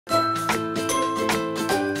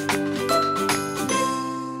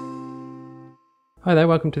Hi there,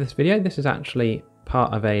 welcome to this video. This is actually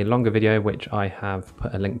part of a longer video which I have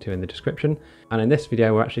put a link to in the description. And in this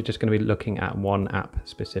video we're actually just going to be looking at one app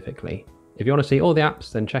specifically. If you want to see all the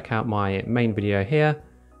apps, then check out my main video here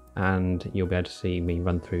and you'll be able to see me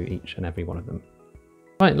run through each and every one of them.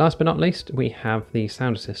 Right, last but not least, we have the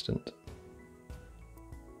SoundAssistant.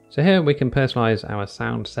 So here we can personalize our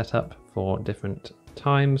sound setup for different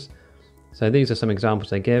times. So these are some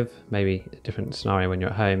examples they give, maybe a different scenario when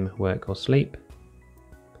you're at home, work or sleep.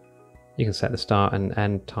 You can set the start and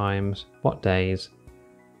end times, what days,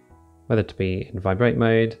 whether to be in vibrate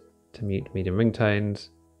mode, to mute medium ringtones,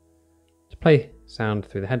 to play sound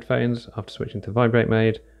through the headphones after switching to vibrate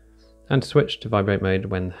mode, and to switch to vibrate mode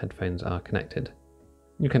when the headphones are connected.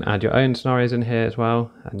 You can add your own scenarios in here as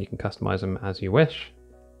well, and you can customize them as you wish.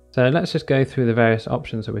 So let's just go through the various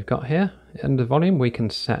options that we've got here. Under volume, we can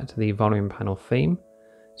set the volume panel theme.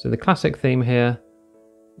 So the classic theme here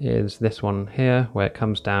is this one here, where it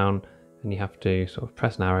comes down and you have to sort of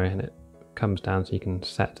press an arrow and it comes down, so you can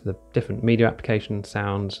set the different media application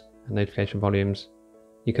sounds and notification volumes.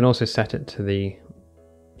 You can also set it to the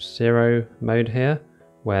 0 mode here,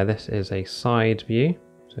 where this is a side view.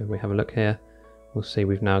 So if we have a look here, we'll see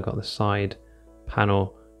we've now got the side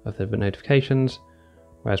panel of the notifications,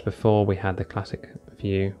 whereas before we had the classic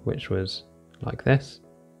view, which was like this.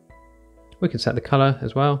 We can set the color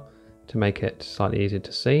as well to make it slightly easier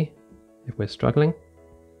to see if we're struggling.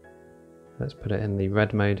 Let's put it in the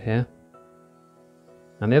red mode here.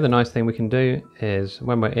 And the other nice thing we can do is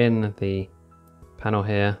when we're in the panel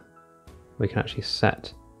here, we can actually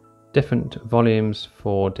set different volumes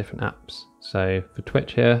for different apps. So for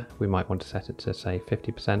Twitch here, we might want to set it to say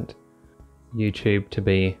 50%, YouTube to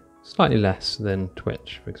be slightly less than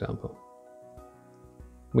Twitch, for example.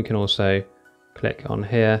 We can also click on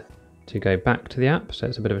here to go back to the app, so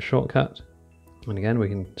it's a bit of a shortcut. And again, we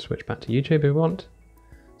can switch back to YouTube if we want.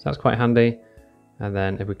 So that's quite handy. And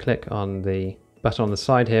then if we click on the button on the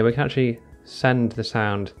side here, we can actually send the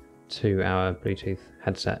sound to our Bluetooth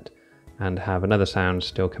headset and have another sound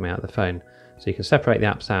still coming out of the phone. So you can separate the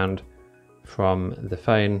app sound from the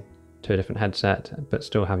phone to a different headset, but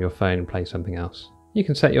still have your phone play something else. You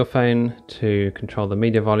can set your phone to control the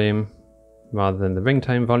media volume rather than the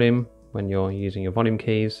ringtone volume when you're using your volume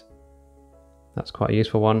keys. That's quite a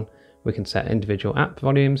useful one. We can set individual app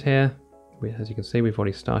volumes here. As you can see, we've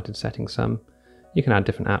already started setting some. You can add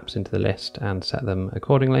different apps into the list and set them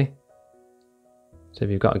accordingly. So if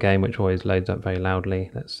you've got a game which always loads up very loudly,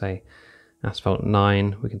 let's say Asphalt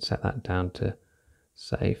 9, we can set that down to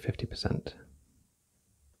say 50%.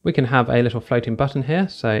 We can have a little floating button here.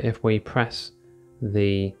 So if we press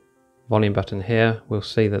the volume button here, we'll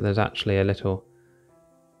see that there's actually a little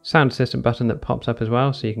SoundAssistant button that pops up as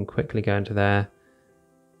well. So you can quickly go into there.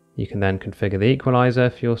 You can then configure the equalizer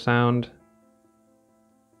for your sound.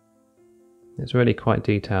 It's really quite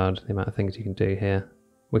detailed, the amount of things you can do here.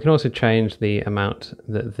 We can also change the amount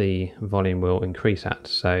that the volume will increase at.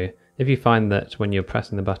 So if you find that when you're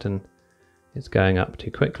pressing the button, it's going up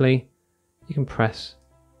too quickly, you can press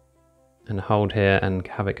and hold here and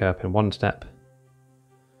have it go up in one step,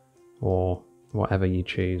 or whatever you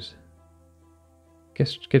choose.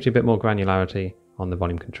 Gives you a bit more granularity on the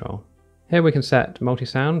volume control. Here we can set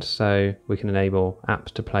multi-sound, so we can enable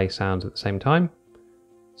apps to play sounds at the same time.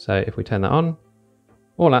 So if we turn that on,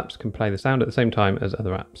 all apps can play the sound at the same time as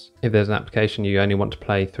other apps. If there's an application you only want to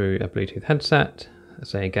play through a Bluetooth headset,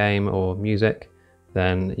 say a game or music,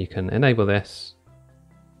 then you can enable this,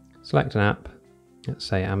 select an app, let's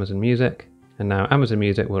say Amazon Music, and now Amazon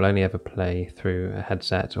Music will only ever play through a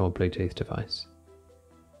headset or Bluetooth device,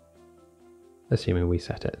 assuming we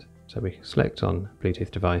set it. So we select on Bluetooth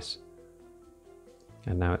device,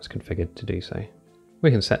 and now it's configured to do so. We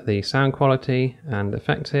can set the sound quality and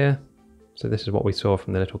effects here. So this is what we saw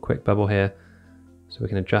from the little quick bubble here. So we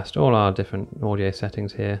can adjust all our different audio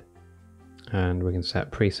settings here, and we can set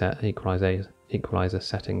preset equalizer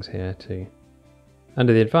settings here too.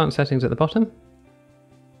 Under the advanced settings at the bottom,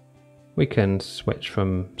 we can switch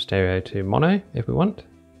from stereo to mono if we want.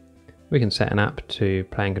 We can set an app to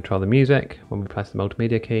play and control the music when we press the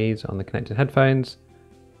multimedia keys on the connected headphones.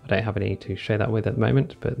 I don't have any to share that with at the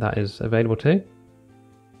moment, but that is available too.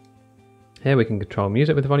 Here we can control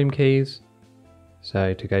music with the volume keys,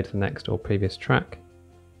 so to go to the next or previous track.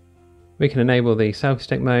 We can enable the selfie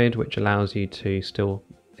stick mode, which allows you to still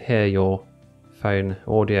hear your phone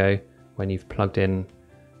audio when you've plugged in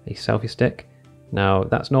a selfie stick. Now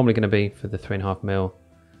that's normally going to be for the 3.5mm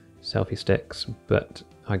selfie sticks, but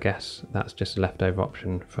I guess that's just a leftover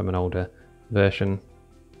option from an older version.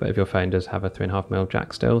 But if your phone does have a 3.5mm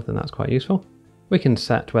jack still, then that's quite useful. We can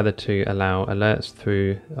set whether to allow alerts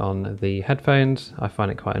through on the headphones. I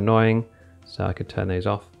find it quite annoying, so I could turn those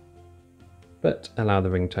off, but allow the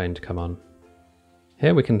ringtone to come on.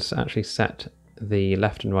 Here we can actually set the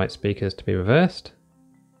left and right speakers to be reversed.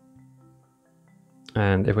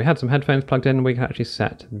 And if we had some headphones plugged in, we can actually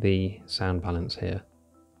set the sound balance here.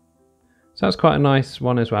 So that's quite a nice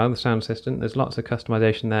one as well, the SoundAssistant. There's lots of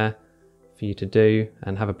customization there for you to do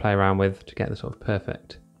and have a play around with to get the sort of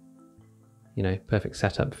perfect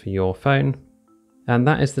setup for your phone. And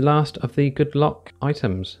that is the last of the Good Lock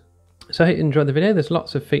items. So I hope you enjoyed the video. There's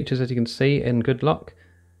lots of features, as you can see, in Good Lock.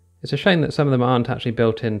 It's a shame that some of them aren't actually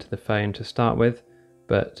built into the phone to start with,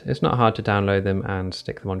 but it's not hard to download them and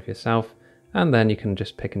stick them on for yourself. And then you can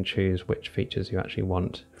just pick and choose which features you actually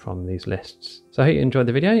want from these lists. So I hope you enjoyed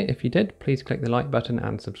the video. If you did, please click the like button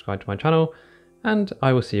and subscribe to my channel, and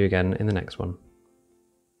I will see you again in the next one.